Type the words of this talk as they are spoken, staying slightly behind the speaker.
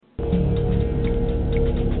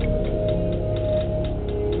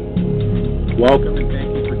Welcome and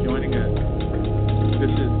thank you for joining us.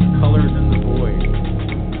 This is Colors in the Void.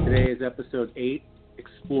 Today is episode 8,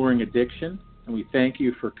 Exploring Addiction, and we thank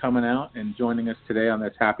you for coming out and joining us today on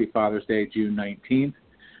this Happy Father's Day, June 19th.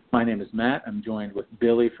 My name is Matt. I'm joined with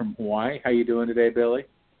Billy from Hawaii. How you doing today, Billy?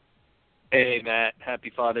 Hey, Matt.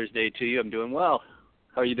 Happy Father's Day to you. I'm doing well.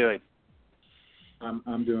 How are you doing?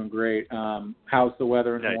 I'm doing great. How's the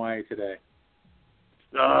weather in Hawaii today?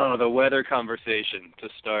 Oh, the weather conversation to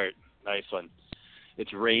start. Nice one.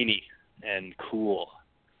 It's rainy and cool,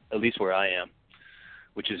 at least where I am,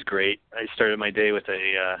 which is great. I started my day with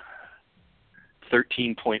a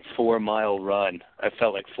 13.4-mile run. I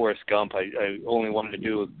felt like Forrest Gump. I only wanted to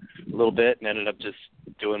do a little bit and ended up just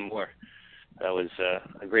doing more. That was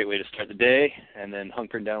a great way to start the day, and then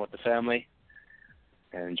hunkering down with the family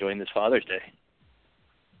and enjoying this Father's Day.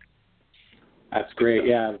 That's great.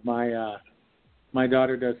 Yeah, my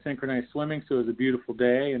daughter does synchronized swimming, so it was a beautiful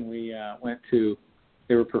day, and we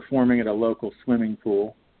they were performing at a local swimming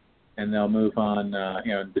pool, and they'll move on,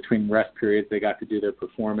 between rest periods, they got to do their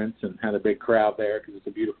performance and had a big crowd there because it's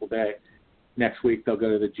a beautiful day. Next week, they'll go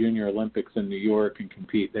to the Junior Olympics in New York and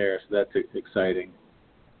compete there, so that's exciting.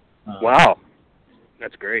 Wow.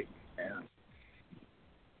 That's great.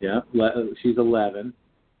 Yeah, she's 11.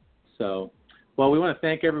 So, well, we want to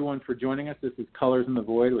thank everyone for joining us. This is Colors in the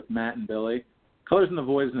Void with Matt and Billy. Colors in the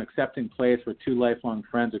Void is an accepting place where two lifelong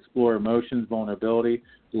friends explore emotions, vulnerability,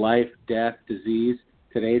 life, death, disease.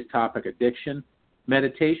 Today's topic, addiction,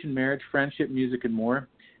 meditation, marriage, friendship, music, and more.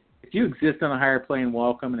 If you exist on a higher plane,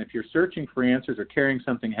 welcome. And if you're searching for answers or carrying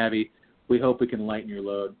something heavy, we hope we can lighten your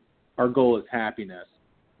load. Our goal is happiness.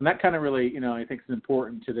 And that kind of really, I think is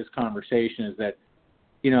important to this conversation is that,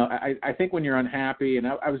 I think when you're unhappy, and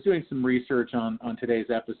I was doing some research on today's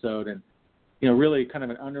episode, and, really kind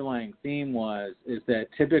of an underlying theme is that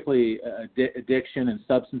typically addiction and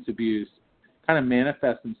substance abuse kind of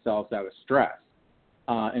manifest themselves out of stress.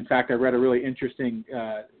 In fact, I read a really interesting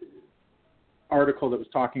article that was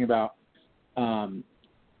talking about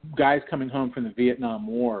guys coming home from the Vietnam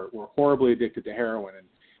War were horribly addicted to heroin. And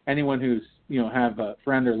anyone who's, have a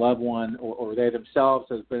friend or loved one or they themselves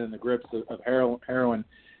has been in the grips of heroin,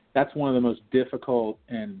 that's one of the most difficult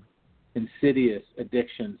and insidious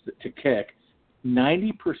addictions to kick.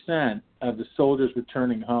 90% of the soldiers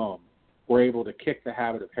returning home were able to kick the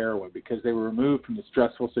habit of heroin because they were removed from the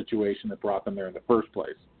stressful situation that brought them there in the first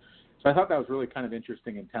place. So I thought that was really kind of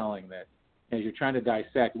interesting and telling that as you're trying to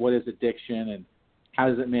dissect what is addiction and how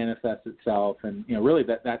does it manifest itself, and really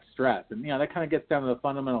that stress, and that kind of gets down to the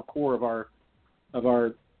fundamental core of our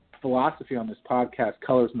philosophy on this podcast,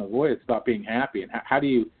 Colors in the Void. It's about being happy, and how do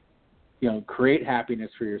you create happiness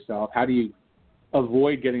for yourself? How do you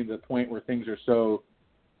avoid getting to the point where things are so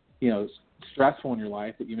stressful in your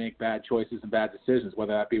life that you make bad choices and bad decisions,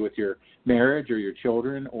 whether that be with your marriage or your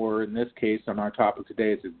children, or in this case, on our topic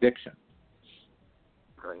today, is addiction.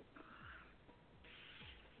 Right.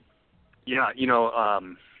 Yeah,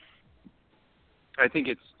 I think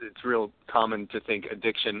it's real common to think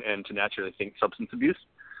addiction and to naturally think substance abuse.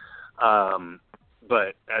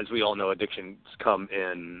 But as we all know, addictions come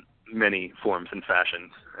in many forms and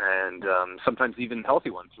fashions, and sometimes even healthy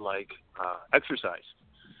ones like exercise.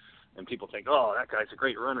 And people think, oh, that guy's a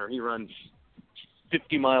great runner. He runs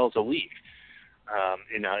 50 miles a week.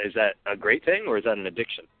 Is that a great thing, or is that an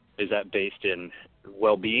addiction? Is that based in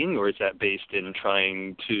well-being, or is that based in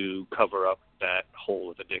trying to cover up that hole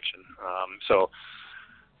of addiction?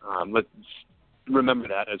 Let's remember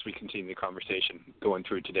that as we continue the conversation going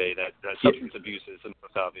through today, that substance abuse is the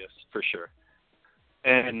most obvious, for sure.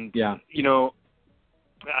 And,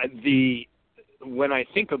 when I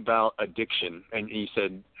think about addiction, and you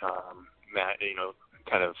said, Matt,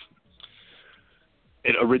 kind of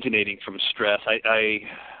it originating from stress, I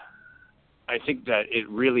think that it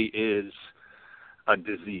really is a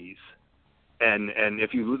disease. And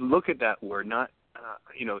if you look at that word, not,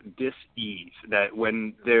 dis-ease, that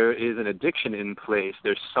when there is an addiction in place,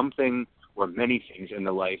 there's something or many things in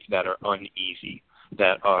the life that are uneasy,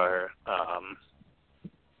 that are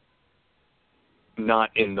not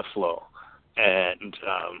in the flow. And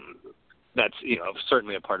that's,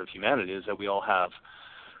 certainly a part of humanity, is that we all have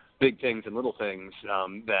big things and little things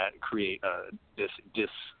that create this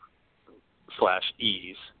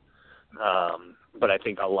dis/ease. But I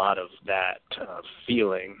think a lot of that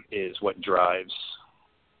feeling is what drives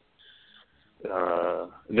the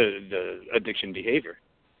addiction behavior,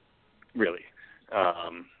 really.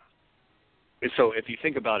 So if you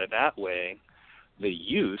think about it that way, the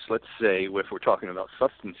use, let's say if we're talking about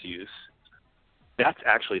substance use, that's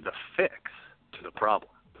actually the fix to the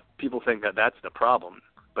problem. People think that that's the problem,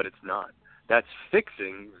 but it's not. That's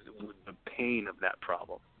fixing the pain of that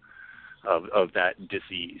problem, of that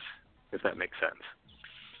disease, if that makes sense.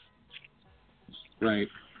 Right.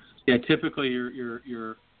 Yeah. Typically,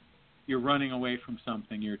 you're running away from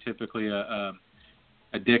something. You're typically a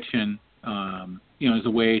addiction, as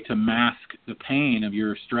a way to mask the pain of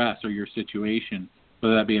your stress or your situation,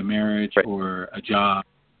 whether that be a marriage right. or a job.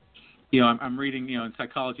 I'm reading, in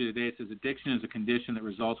Psychology Today, it says addiction is a condition that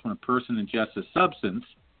results when a person ingests a substance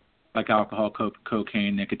like alcohol,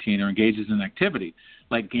 cocaine, nicotine, or engages in activity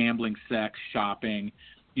like gambling, sex, shopping.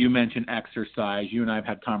 You mentioned exercise. You and I have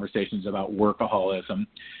had conversations about workaholism.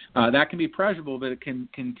 That can be pleasurable, but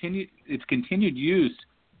its continued use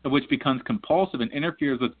of which becomes compulsive and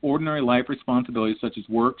interferes with ordinary life responsibilities such as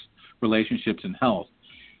works, relationships, and health.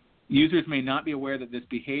 Users may not be aware that this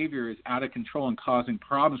behavior is out of control and causing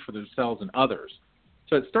problems for themselves and others.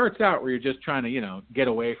 So it starts out where you're just trying to, get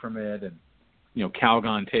away from it and,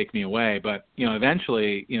 Calgon, take me away. But,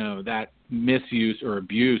 eventually, that misuse or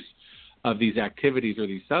abuse of these activities or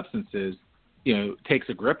these substances, takes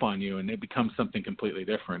a grip on you and it becomes something completely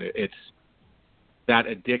different. It's that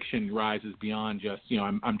addiction rises beyond just,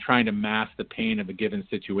 I'm trying to mask the pain of a given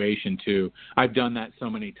situation to, I've done that so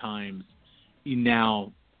many times.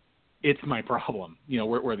 Now it's my problem,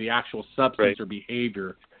 where the actual substance right. or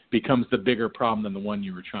behavior becomes the bigger problem than the one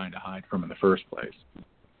you were trying to hide from in the first place.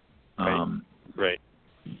 Right.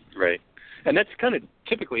 And that's kind of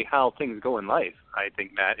typically how things go in life, I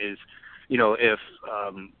think, Matt, is, if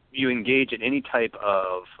you engage in any type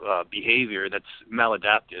of behavior that's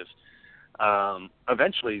maladaptive,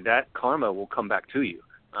 eventually that karma will come back to you.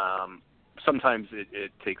 Sometimes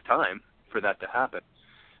it takes time for that to happen.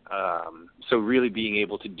 So really being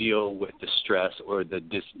able to deal with the stress or the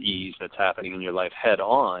dis-ease that's happening in your life head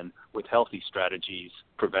on with healthy strategies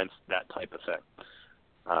prevents that type of thing,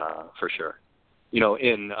 for sure.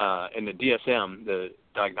 In the DSM, the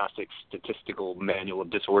Diagnostic Statistical Manual of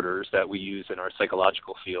Disorders that we use in our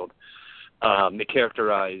psychological field, they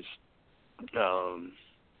characterize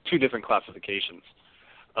two different classifications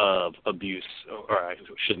of abuse, or I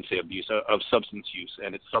shouldn't say abuse, of substance use,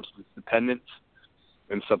 and it's substance dependence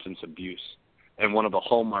and substance abuse. And one of the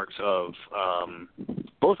hallmarks of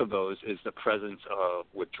both of those is the presence of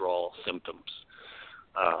withdrawal symptoms.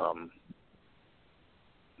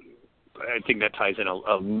 I think that ties in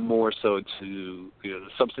a more so to the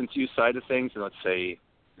substance use side of things, and let's say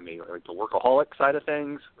maybe like the workaholic side of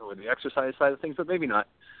things or the exercise side of things, but maybe not.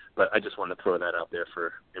 But I just wanted to throw that out there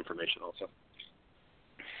for information also.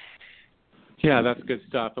 Yeah, that's good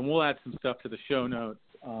stuff. And we'll add some stuff to the show notes,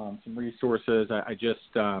 some resources. I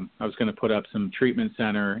was going to put up some treatment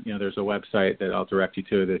center. There's a website that I'll direct you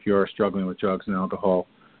to that if you are struggling with drugs and alcohol.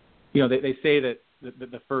 They say that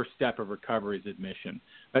the first step of recovery is admission.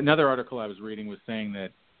 Another article I was reading was saying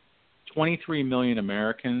that 23 million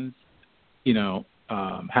Americans,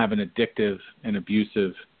 have an addictive and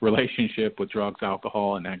abusive relationship with drugs,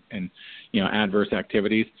 alcohol, and adverse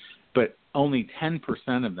activities, but only 10%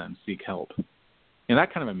 of them seek help. And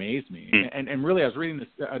that kind of amazed me. And really, I was reading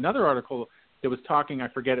another article that was talking, I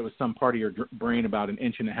forget, it was some part of your brain about 1.5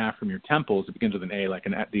 inches from your temples. It begins with an A, like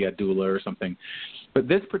the adulla or something. But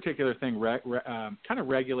this particular thing kind of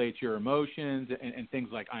regulates your emotions and things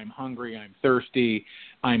like I'm hungry, I'm thirsty,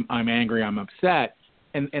 I'm angry, I'm upset.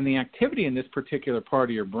 And the activity in this particular part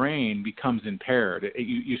of your brain becomes impaired.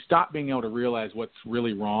 You stop being able to realize what's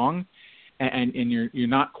really wrong, and you're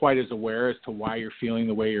not quite as aware as to why you're feeling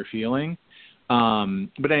the way you're feeling.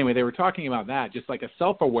 But anyway, they were talking about that, just like a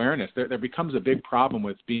self-awareness. There becomes a big problem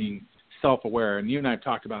with being self-aware, and you and I have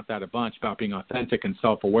talked about that a bunch, about being authentic and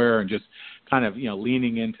self-aware and just kind of,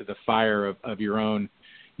 leaning into the fire of your own,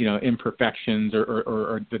 imperfections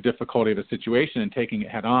or the difficulty of a situation and taking it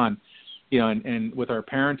head on. And with our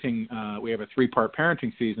parenting, we have a 3-part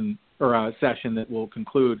parenting season or session that will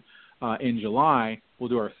conclude in July. We'll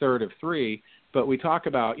do our third of 3. But we talk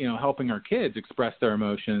about, helping our kids express their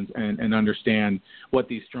emotions and understand what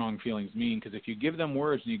these strong feelings mean. Because if you give them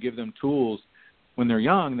words and you give them tools when they're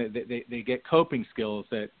young, they get coping skills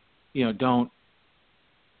that, don't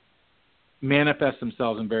manifest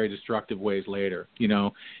themselves in very destructive ways later.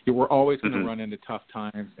 We're always going to run into tough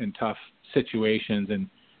times and tough situations. And,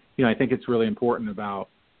 I think it's really important about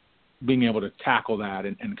being able to tackle that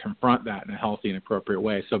and confront that in a healthy and appropriate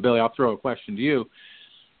way. So, Billy, I'll throw a question to you.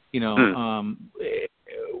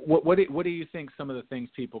 What do you think some of the things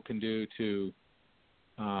people can do to,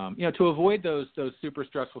 to avoid those super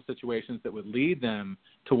stressful situations that would lead them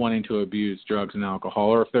to wanting to abuse drugs and alcohol,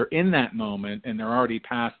 or if they're in that moment and they're already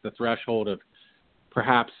past the threshold of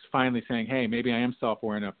perhaps finally saying, hey, maybe I am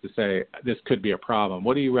self-aware enough to say this could be a problem.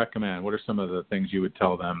 What do you recommend? What are some of the things you would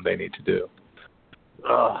tell them they need to do?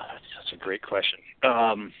 That's such a great question.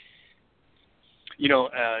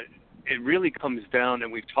 It really comes down,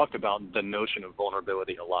 and we've talked about the notion of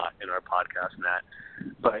vulnerability a lot in our podcast, Matt,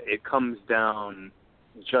 but it comes down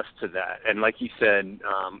just to that. And like you said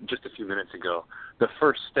just a few minutes ago, the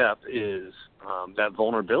first step is that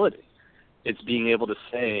vulnerability. It's being able to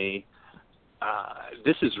say,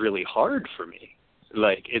 this is really hard for me.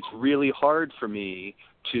 Like, it's really hard for me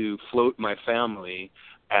to float my family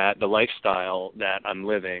at the lifestyle that I'm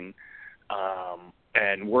living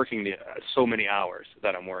and working so many hours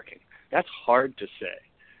that I'm working. That's hard to say.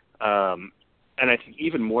 And I think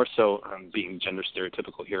even more so, I'm being gender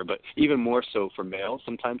stereotypical here, but even more so for males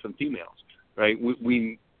sometimes than females, right?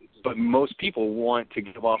 But most people want to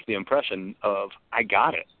give off the impression of, I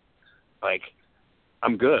got it. Like,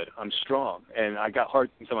 I'm good, I'm strong, and I got hard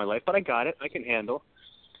things in my life, but I got it, I can handle.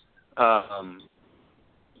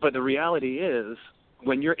 But the reality is,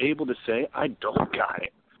 when you're able to say, I don't got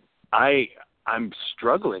it, I'm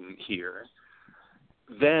struggling here,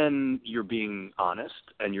 then you're being honest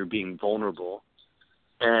and you're being vulnerable,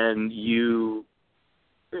 and you,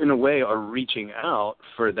 in a way, are reaching out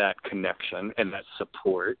for that connection and that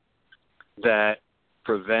support that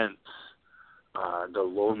prevents the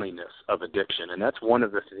loneliness of addiction. And that's one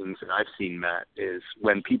of the things that I've seen, Matt, is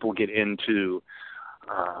when people get into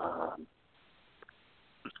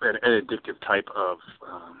an addictive type of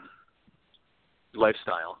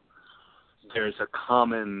lifestyle, there's a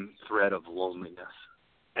common thread of loneliness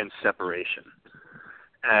and separation.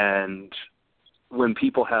 And when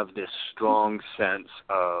people have this strong sense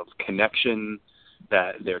of connection,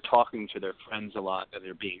 that they're talking to their friends a lot, that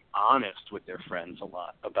they're being honest with their friends a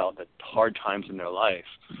lot about the hard times in their life,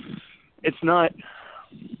 it's not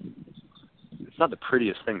the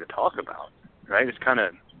prettiest thing to talk about, right? It's kind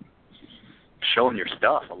of showing your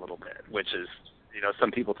stuff a little bit, which is,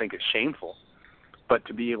 some people think is shameful. But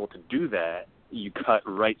to be able to do that, you cut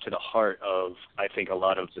right to the heart of, I think, a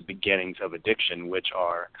lot of the beginnings of addiction, which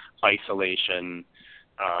are isolation,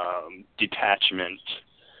 detachment,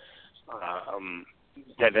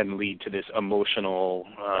 that then lead to this emotional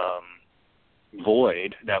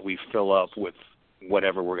void that we fill up with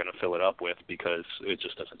whatever we're going to fill it up with, because it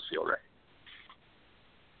just doesn't feel right.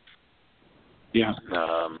 Yeah.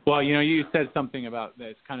 Well, you said something about that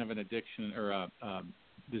it's kind of an addiction or a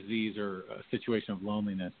disease or a situation of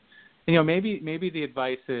loneliness. And, maybe the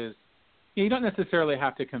advice is, you don't necessarily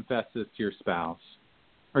have to confess this to your spouse,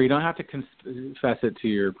 or you don't have to confess it to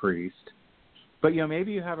your priest. But,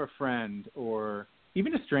 maybe you have a friend or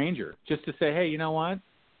even a stranger just to say, hey, you know what?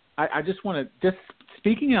 I just want to, just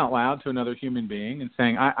speaking out loud to another human being and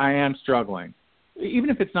saying, I am struggling. Even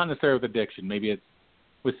if it's not necessarily with addiction, maybe it's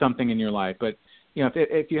with something in your life. But,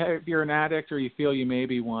 if you're an addict or you feel you may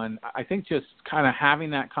be one, I think just kind of having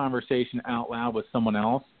that conversation out loud with someone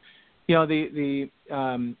else.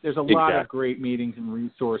 There's a lot of great meetings and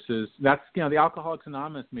resources. That's, the Alcoholics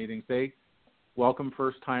Anonymous meetings, they welcome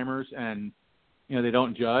first-timers and, they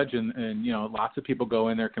don't judge. And lots of people go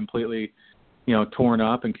in there completely, torn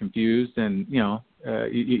up and confused. And,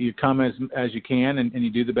 you come as you can and you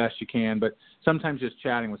do the best you can. But sometimes just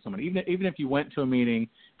chatting with someone, even if you went to a meeting,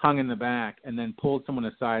 hung in the back, and then pulled someone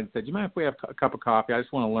aside and said, you mind if we have a cup of coffee? I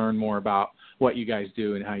just want to learn more about what you guys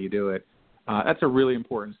do and how you do it. That's a really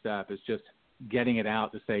important step, is just getting it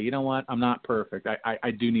out to say, you know what, I'm not perfect.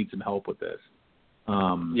 I do need some help with this.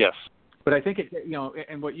 Yes. But I think,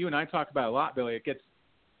 and what you and I talk about a lot, Billy, it gets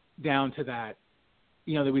down to that,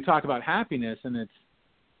 that we talk about happiness, and it's,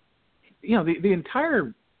 the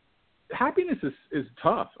entire happiness is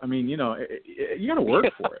tough. I mean, you got to work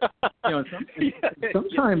for it.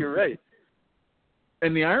 Sometimes you're right.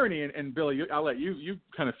 And the irony, and Billy, I'll let you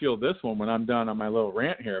kind of feel this one when I'm done on my little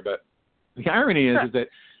rant here, but the irony is that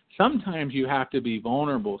sometimes you have to be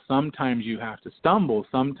vulnerable. Sometimes you have to stumble.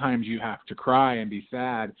 Sometimes you have to cry and be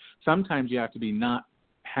sad. Sometimes you have to be not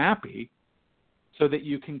happy so that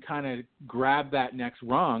you can kind of grab that next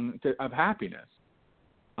rung of happiness.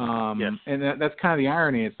 Yes. And that's kind of the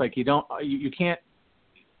irony. It's like you can't,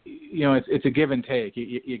 it's a give and take.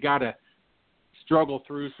 You got to struggle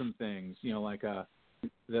through some things, like the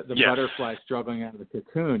yes. butterfly struggling out of the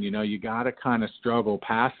cocoon. You got to kind of struggle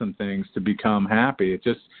past some things to become happy.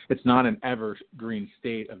 It's not an evergreen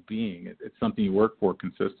state of being. It's something you work for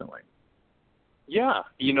consistently. Yeah,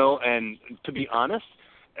 and to be honest,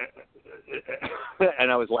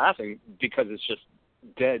 and I was laughing because it's just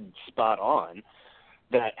dead spot on,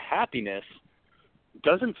 that happiness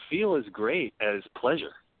doesn't feel as great as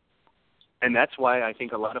pleasure. And that's why I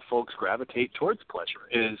think a lot of folks gravitate towards pleasure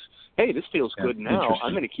is, hey, this feels good now.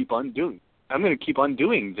 I'm going to keep on doing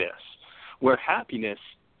this. Where happiness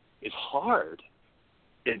is hard.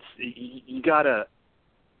 you gotta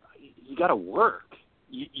work.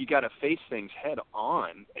 You gotta face things head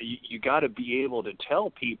on. You gotta be able to tell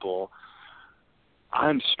people,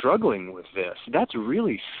 I'm struggling with this. That's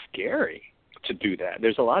really scary to do that.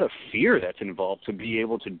 There's a lot of fear that's involved to be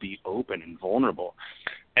able to be open and vulnerable.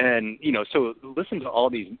 And, so listen to all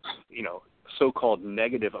these, so-called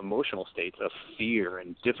negative emotional states of fear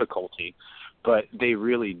and difficulty, but they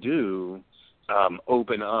really do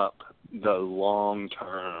open up the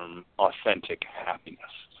long-term authentic happiness,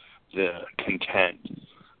 the content,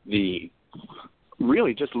 the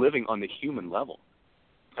really just living on the human level.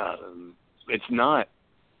 It's not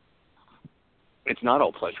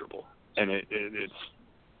all pleasurable, and it's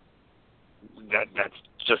that's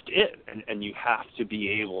just it. And you have to be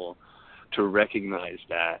able to recognize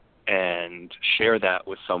that and share that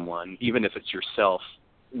with someone, even if it's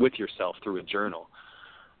with yourself through a journal,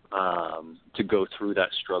 to go through that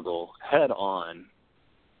struggle head on.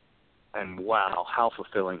 And wow, how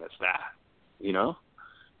fulfilling is that? Yeah.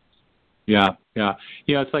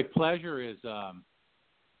 It's like pleasure is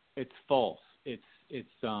it's false. It's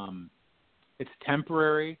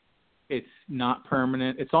temporary. It's not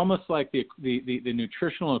permanent. It's almost like the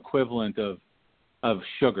nutritional equivalent of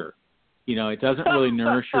sugar. It doesn't really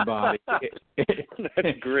nourish your body.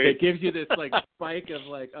 That's great. It gives you this like spike of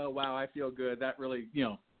like, oh wow, I feel good. That really,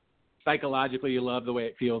 psychologically you love the way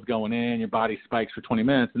it feels going in. Your body spikes for 20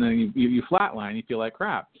 minutes, and then you flatline. You feel like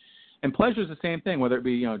crap. And pleasure is the same thing, whether it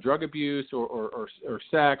be drug abuse or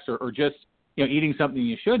sex or just eating something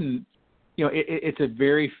you shouldn't. It's a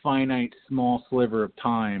very finite, small sliver of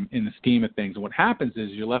time in the scheme of things. And what happens is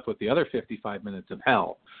you're left with the other 55 minutes of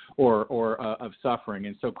hell or of suffering.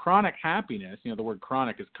 And so chronic happiness, the word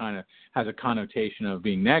chronic has a connotation of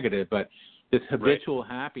being negative, but this habitual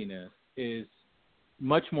happiness is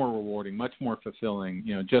much more rewarding, much more fulfilling.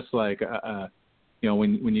 Just like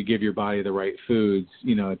when you give your body the right foods,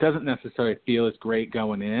 it doesn't necessarily feel as great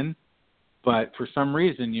going in, but for some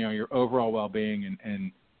reason, your overall well-being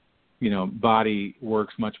and body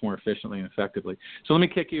works much more efficiently and effectively. So let me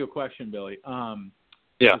kick you a question, Billy.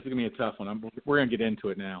 This is going to be a tough one. We're going to get into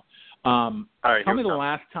it now. All right, tell me the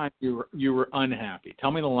last time you were unhappy. Tell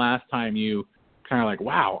me the last time you kind of like,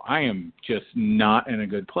 wow, I am just not in a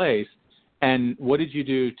good place. And what did you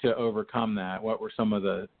do to overcome that? What were some of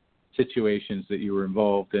the situations that you were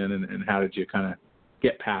involved in, and how did you kind of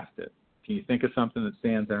get past it? Can you think of something that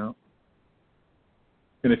stands out?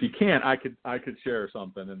 And if you can't, I could share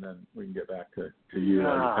something, and then we can get back to you.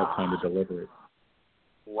 I have time to deliver it.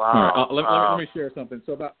 Wow. All right, let me share something.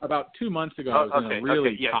 So about 2 months ago, I was in a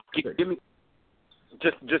really toxic.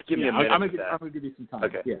 Just give me a minute. I'm gonna give you some time.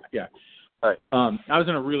 Okay. Yeah. All right. I was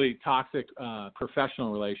in a really toxic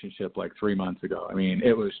professional relationship like 3 months ago. I mean,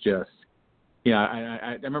 it was just,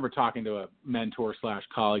 I remember talking to a mentor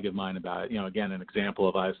 / colleague of mine about it. Again, an example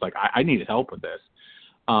of I was like, I needed help with this.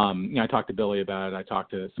 I talked to Billy about it. I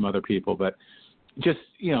talked to some other people, but just,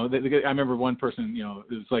 I remember one person,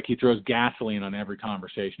 it was like he throws gasoline on every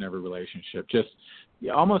conversation, every relationship, just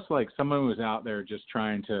almost like someone was out there just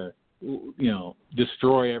trying to,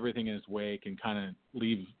 destroy everything in his wake and kind of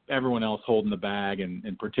leave everyone else holding the bag,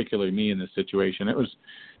 and particularly me in this situation. It was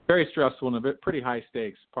very stressful and a pretty high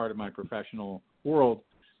stakes part of my professional world.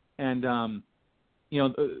 And,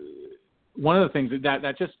 one of the things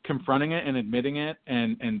that just confronting it and admitting it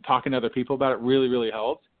and talking to other people about it really, really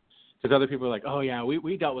helped, because other people are like, oh yeah,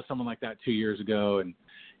 we dealt with someone like that 2 years ago, and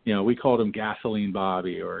we called him Gasoline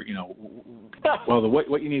Bobby, or well,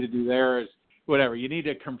 what you need to do there is whatever, you need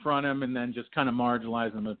to confront him and then just kind of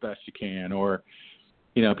marginalize him as best you can, or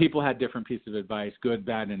people had different pieces of advice, good,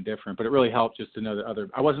 bad, and indifferent, but it really helped just to know that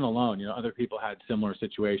I wasn't alone. Other people had similar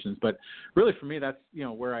situations, but really for me, that's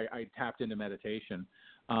where I tapped into meditation.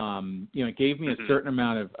 It gave me a certain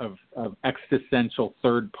amount of existential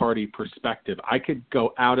third-party perspective. I could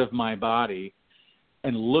go out of my body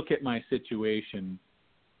and look at my situation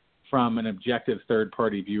from an objective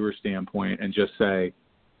third-party viewer standpoint and just say,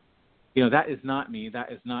 that is not me.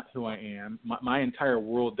 That is not who I am. My entire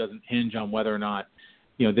world doesn't hinge on whether or not,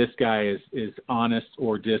 this guy is honest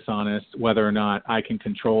or dishonest, whether or not I can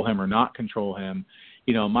control him or not control him.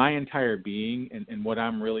 My entire being and what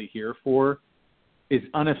I'm really here for is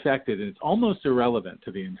unaffected, and it's almost irrelevant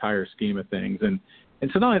to the entire scheme of things. And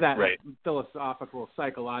so not only that, philosophical,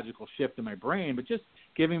 psychological shift in my brain, but just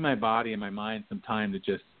giving my body and my mind some time to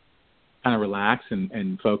just kind of relax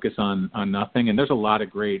and focus on nothing. And there's a lot of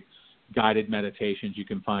great guided meditations you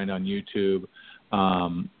can find on YouTube.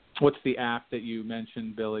 What's the app that you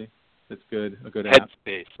mentioned, Billy? That's good. A good app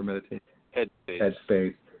for meditation.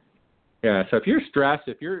 Headspace. Yeah. So if you're stressed,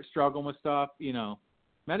 if you're struggling with stuff,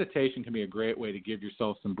 meditation can be a great way to give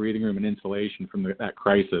yourself some breathing room and insulation from that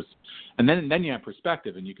crisis. And then you have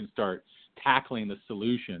perspective, and you can start tackling the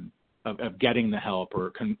solution of getting the help,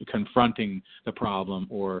 or confronting the problem,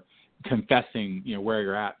 or confessing, where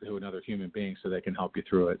you're at to another human being so they can help you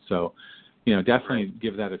through it. So, definitely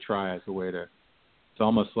give that a try as a way to, it's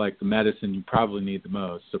almost like the medicine you probably need the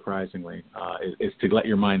most, surprisingly, is to let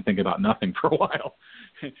your mind think about nothing for a while.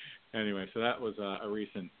 Anyway, so that was a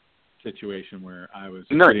recent situation where I was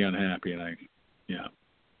pretty unhappy, and Yeah,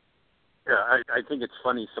 I think it's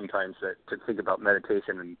funny sometimes to think about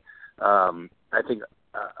meditation, and I think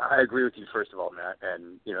I agree with you, first of all, Matt,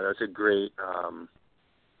 and that's a great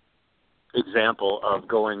example of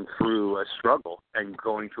going through a struggle and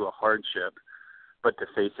going through a hardship, but to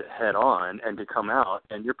face it head on and to come out,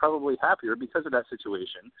 and you're probably happier because of that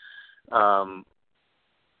situation,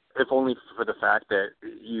 if only for the fact that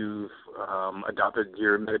you've adopted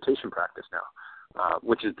your meditation practice now,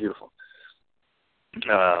 which is beautiful.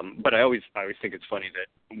 But I always think it's funny that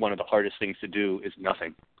one of the hardest things to do is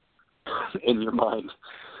nothing in your mind,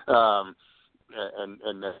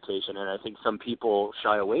 and meditation. And I think some people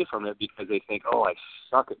shy away from it because they think, oh, I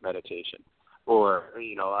suck at meditation, or,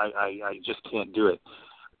 I just can't do it.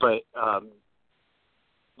 But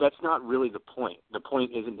that's not really the point. The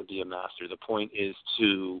point isn't to be a master. The point is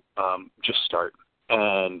to just start.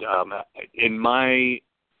 And in my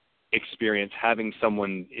experience, having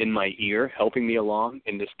someone in my ear helping me along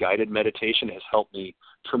in this guided meditation has helped me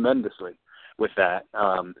tremendously with that.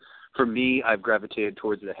 For me, I've gravitated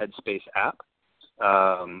towards the Headspace app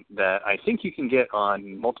that I think you can get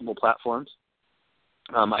on multiple platforms.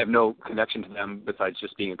 I have no connection to them besides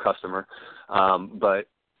just being a customer, but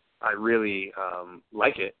I really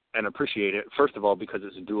like it and appreciate it, first of all, because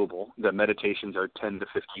it's doable. The meditations are 10 to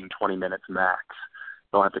 15, 20 minutes max.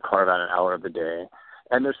 Don't have to carve out an hour of the day.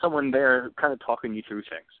 And there's someone there kind of talking you through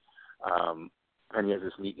things. And he has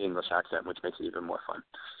this neat English accent, which makes it even more fun.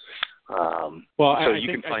 I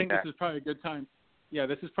think this is probably a good time. Yeah,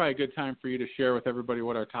 this is probably a good time for you to share with everybody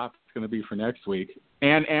what our topic's going to be for next week.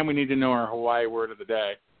 And we need to know our Hawaii word of the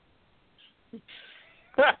day.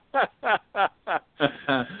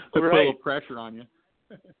 Put a little pressure on you.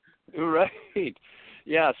 Right.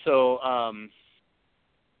 Yeah, so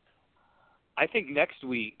I think next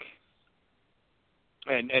week,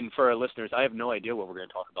 and for our listeners, I have no idea what we're going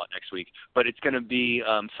to talk about next week, but it's going to be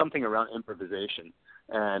something around improvisation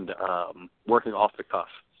and working off the cuff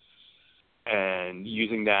and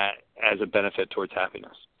using that as a benefit towards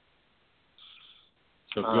happiness.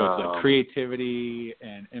 So good. Like creativity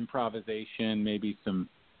and improvisation, maybe some,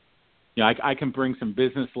 I can bring some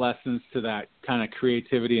business lessons to that kind of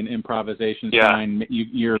creativity and improvisation side.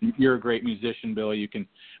 You're a great musician, Billy. You can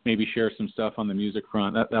maybe share some stuff on the music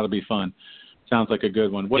front. That'll be fun. Sounds like a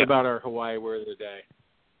good one. What about our Hawaii word of the day?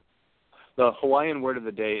 The Hawaiian word of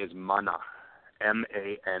the day is mana,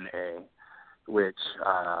 M-A-N-A, which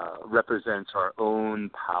represents our own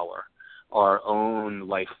power, our own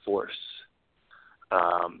life force,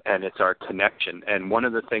 and it's our connection. And one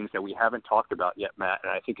of the things that we haven't talked about yet, Matt,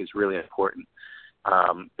 and I think is really important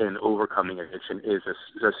in overcoming addiction is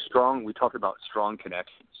a strong, we talked about strong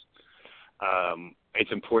connections.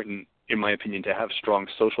 It's important, in my opinion, to have strong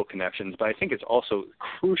social connections, but I think it's also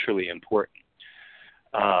crucially important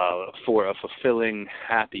for a fulfilling,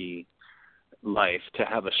 happy life to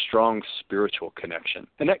have a strong spiritual connection.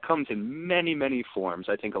 And that comes in many, many forms.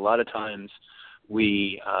 I think a lot of times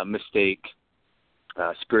we mistake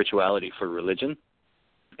spirituality for religion.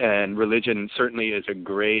 And religion certainly is a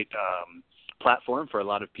great platform for a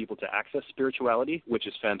lot of people to access spirituality, which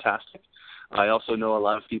is fantastic. I also know a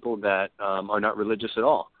lot of people that are not religious at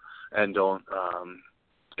all and don't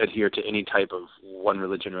adhere to any type of one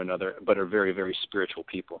religion or another, but are very, very spiritual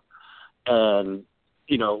people. And,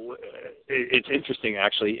 it's interesting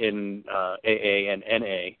actually in AA and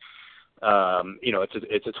NA,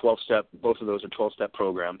 it's a 12-step, both of those are 12-step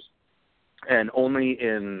programs. And only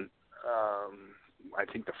in, I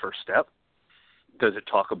think the first step, does it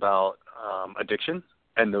talk about addiction.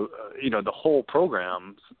 And the whole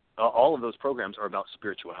programs, all of those programs are about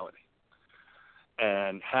spirituality.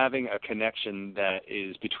 And having a connection that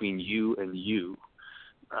is between you and you,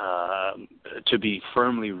 to be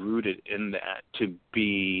firmly rooted in that, to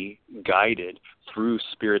be guided through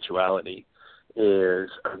spirituality, is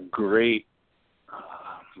a great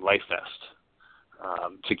life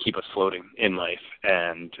vest to keep us floating in life.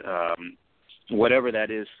 And whatever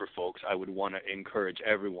that is for folks, I would want to encourage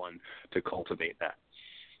everyone to cultivate that.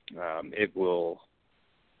 It will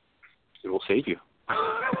save you.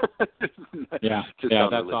 That's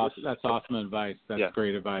awesome. That's awesome advice. That's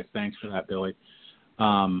great advice. Thanks for that, Billy.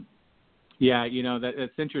 Yeah,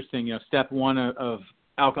 it's interesting. Step one of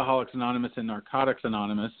Alcoholics Anonymous and Narcotics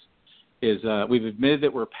Anonymous is we've admitted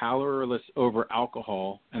that we're powerless over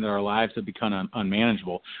alcohol and that our lives have become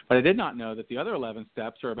unmanageable. But I did not know that the other 11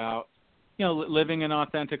 steps are about, living an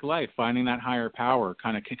authentic life, finding that higher power,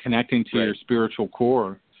 kind of connecting to your spiritual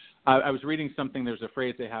core. I was reading something, there's a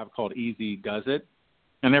phrase they have called easy does it.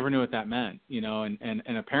 I never knew what that meant,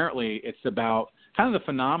 and apparently it's about kind of the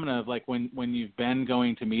phenomena of like when you've been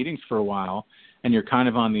going to meetings for a while and you're kind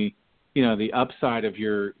of on the, the upside of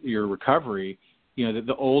your recovery,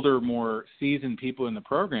 the older, more seasoned people in the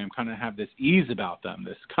program kind of have this ease about them,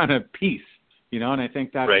 this kind of peace, and I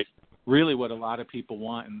think that's really what a lot of people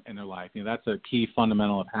want in their life. That's a key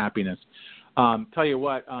fundamental of happiness. Tell you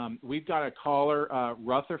what, we've got a caller,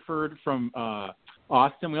 Rutherford from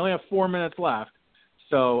Austin. We only have 4 minutes left.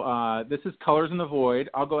 So this is Colors in the Void.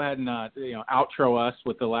 I'll go ahead and outro us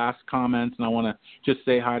with the last comments, and I want to just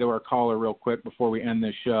say hi to our caller real quick before we end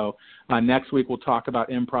this show. Next week we'll talk about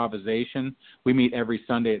improvisation. We meet every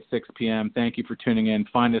Sunday at 6 p.m. Thank you for tuning in.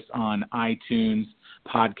 Find us on iTunes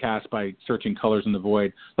podcast by searching Colors in the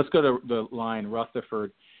Void. Let's go to the line,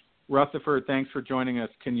 Rutherford. Rutherford, thanks for joining us.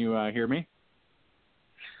 Can you hear me?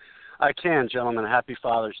 I can, gentlemen. Happy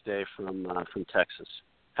Father's Day from Texas.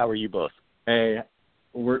 How are you both? Hey.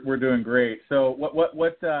 We're doing great. So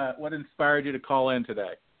what inspired you to call in today?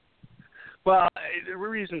 Well, the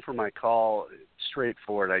reason for my call,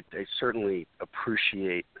 straightforward. I certainly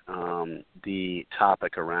appreciate the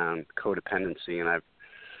topic around codependency, and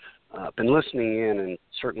I've been listening in, and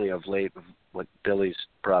certainly of late, what Billy's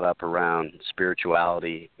brought up around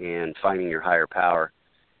spirituality and finding your higher power,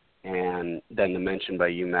 and then the mention by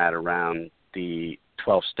you, Matt, around the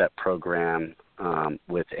 12-step program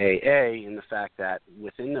with AA, and the fact that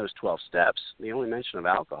within those 12 steps, the only mention of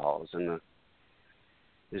alcohol is in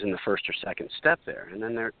the first or second step there, and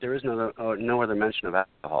then there is no other mention of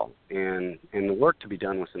alcohol, and the work to be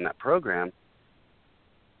done within that program.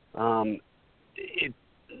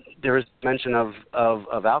 There is mention of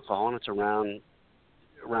alcohol, and it's around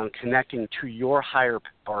connecting to your higher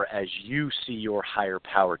power as you see your higher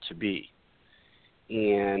power to be,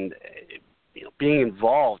 and being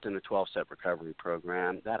involved in the 12-step recovery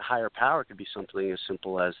program, that higher power could be something as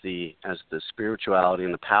simple as the spirituality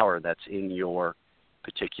and the power that's in your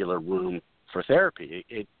particular room for therapy.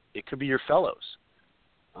 It could be your fellows,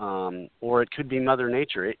 or it could be Mother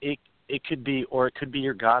Nature. It could be, or it could be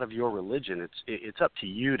your God of your religion. It's up to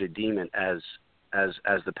you to deem it as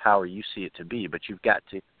the power you see it to be. But you've got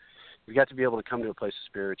to be able to come to a place of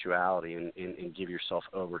spirituality and give yourself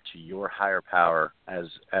over to your higher power as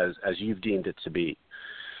you've deemed it to be.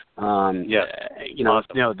 Awesome.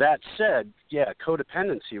 That said,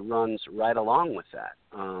 codependency runs right along with that,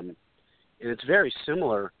 and it's very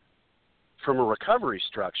similar from a recovery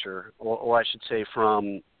structure, or I should say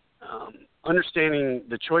from understanding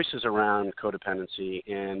the choices around codependency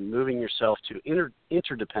and moving yourself to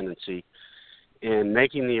interdependency and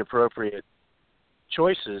making the appropriate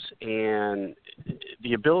choices, and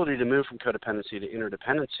the ability to move from codependency to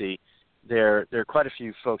interdependency. There are quite a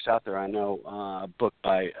few folks out there. I know a book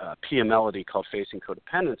by Pia Mellody called Facing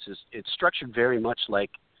Codependence. It's structured very much like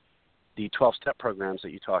the 12-step programs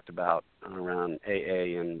that you talked about around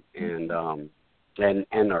AA and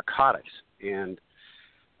narcotics. And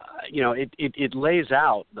it lays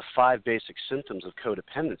out the 5 basic symptoms of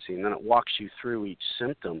codependency, and then it walks you through each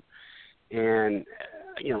symptom. And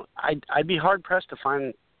I'd be hard pressed to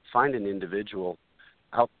find an individual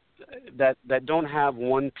out that don't have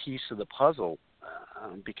one piece of the puzzle,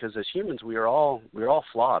 because as humans we're all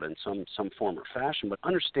flawed in some form or fashion. But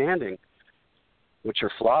understanding what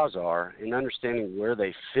your flaws are and understanding where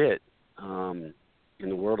they fit in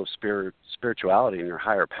the world of spirituality and your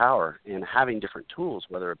higher power, and having different tools,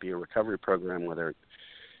 whether it be a recovery program, whether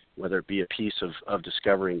it be a piece of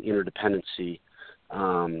discovering interdependency.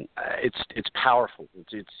 It's powerful.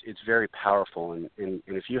 It's very powerful, and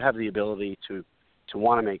if you have the ability to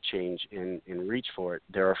want to make change and reach for it,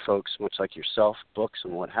 there are folks much like yourself, books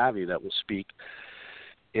and what have you, that will speak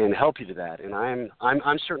and help you to that. And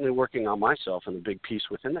I'm certainly working on myself, and a big piece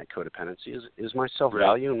within that codependency is my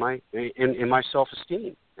self-value and my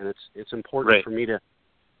self-esteem, and it's important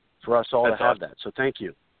for us all to have that. So thank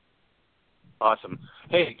you. Awesome.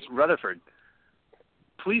 Hey, Rutherford,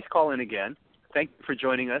 please call in again. Thank you for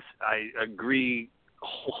joining us. I agree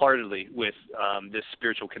wholeheartedly with this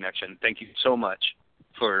spiritual connection. Thank you so much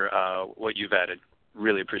for what you've added.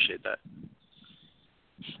 Really appreciate that.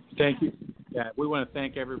 Thank you. Yeah, we want to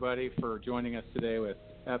thank everybody for joining us today with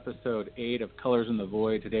episode 8 of Colors in the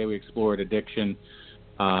Void. Today we explored addiction.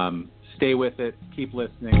 Stay with it. Keep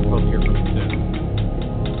listening. Hope to hear from you soon.